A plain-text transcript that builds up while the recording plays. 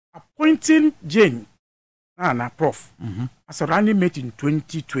appointing Jane Naana Prof as a running mate in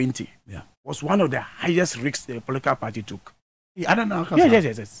 2020 was one of the highest risks the political party took. I don't know.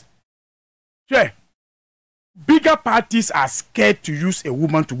 Yes. Sure. Bigger parties are scared to use a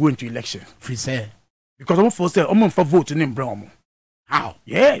woman to go into election. Because I'm for voting in Brown. How?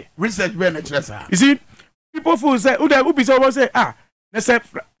 Yeah. Research when it's you see, people who say, let's say,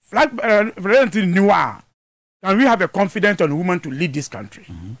 flag can we have a confidence on a woman to lead this country?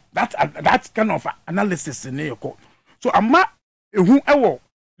 That's kind of analysis in there. So I'm not who ever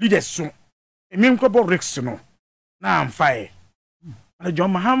leaders soon. I mean, couple risks, no. Now I'm fine.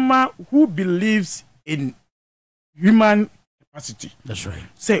 John Mahama, who believes in human capacity. That's right.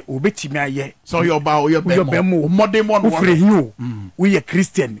 Say, Obetimia, so your bemo, modern one, we are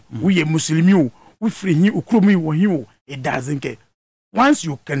Christian, we are Muslim, we free him, Ukrumi, it doesn't care. Once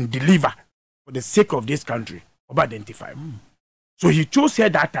you can deliver for the sake of this country, identify. So he chose here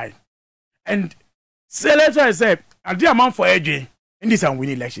that time. And Senator said, I did amount for AJ in this and win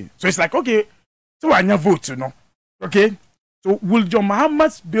election. So it's like, okay, so I never vote, you know. Okay. So will John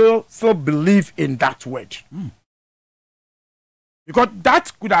Mahama's bill still believe in that word? Because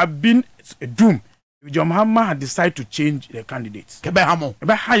that could have been a doom if John Mahama had decided to change the candidates.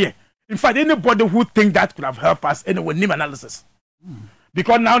 In fact, anybody who think that could have helped us anyway, name analysis.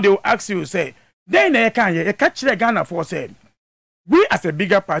 Because now they will ask you, say, then you catch the Ghana for saying, we as a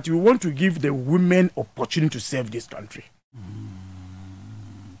bigger party, we want to give the women opportunity to serve this country.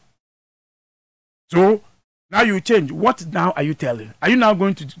 So now you change. What now are you telling? Are you now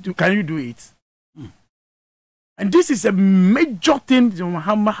going to do? Can you do it? And this is a major thing John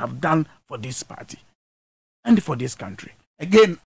Mahama have done for this party and for this country. Again,